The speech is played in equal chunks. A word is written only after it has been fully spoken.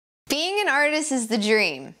Being an artist is the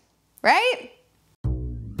dream, right?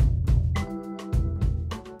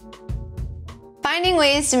 Finding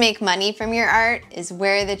ways to make money from your art is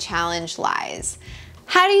where the challenge lies.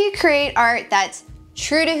 How do you create art that's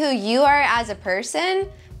true to who you are as a person,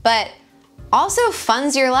 but also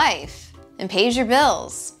funds your life and pays your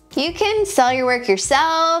bills? You can sell your work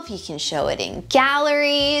yourself, you can show it in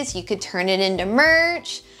galleries, you could turn it into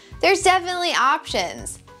merch. There's definitely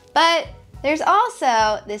options, but there's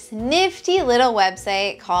also this nifty little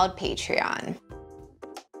website called Patreon.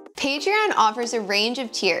 Patreon offers a range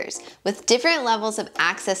of tiers with different levels of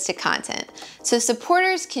access to content, so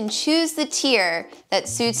supporters can choose the tier that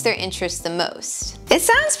suits their interests the most. It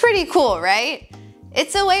sounds pretty cool, right?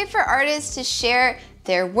 It's a way for artists to share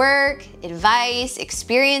their work, advice,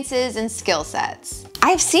 experiences, and skill sets.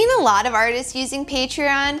 I've seen a lot of artists using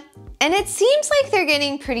Patreon, and it seems like they're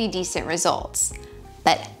getting pretty decent results.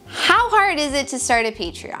 But how hard is it to start a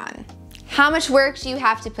Patreon? How much work do you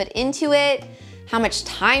have to put into it? How much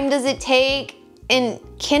time does it take? And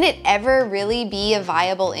can it ever really be a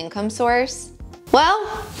viable income source?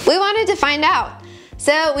 Well, we wanted to find out.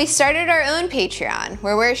 So we started our own Patreon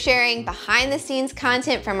where we're sharing behind the scenes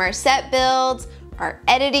content from our set builds, our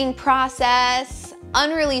editing process,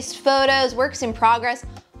 unreleased photos, works in progress,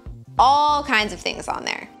 all kinds of things on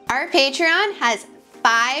there. Our Patreon has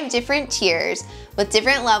 5 different tiers with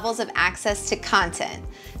different levels of access to content,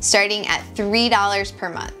 starting at $3 per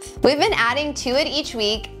month. We've been adding to it each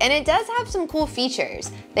week, and it does have some cool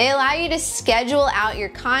features. They allow you to schedule out your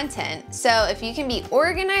content, so if you can be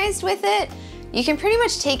organized with it, you can pretty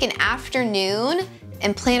much take an afternoon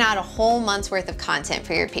and plan out a whole month's worth of content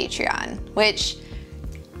for your Patreon, which,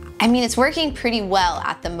 I mean, it's working pretty well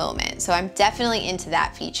at the moment, so I'm definitely into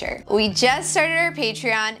that feature. We just started our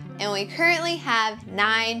Patreon, and we currently have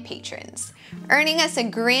 9 patrons, earning us a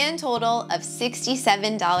grand total of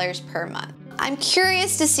 $67 per month. I'm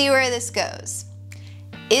curious to see where this goes.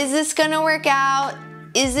 Is this gonna work out?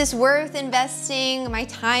 Is this worth investing my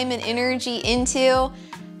time and energy into?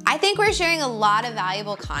 I think we're sharing a lot of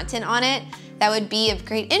valuable content on it that would be of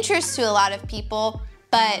great interest to a lot of people,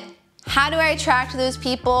 but how do I attract those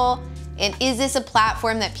people? And is this a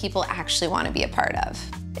platform that people actually want to be a part of?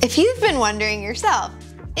 If you've been wondering yourself,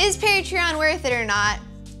 is Patreon worth it or not?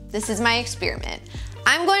 This is my experiment.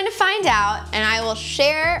 I'm going to find out, and I will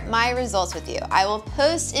share my results with you. I will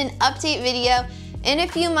post an update video in a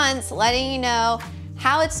few months letting you know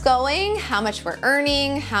how it's going, how much we're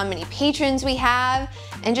earning, how many patrons we have,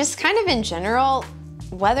 and just kind of in general,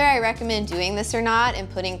 whether I recommend doing this or not and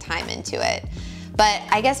putting time into it. But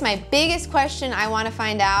I guess my biggest question I want to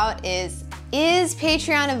find out is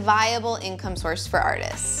Patreon a viable income source for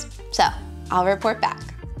artists? So I'll report back.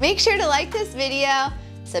 Make sure to like this video,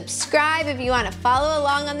 subscribe if you want to follow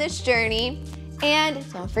along on this journey, and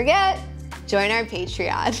don't forget, join our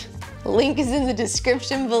Patreon. Link is in the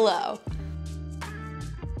description below.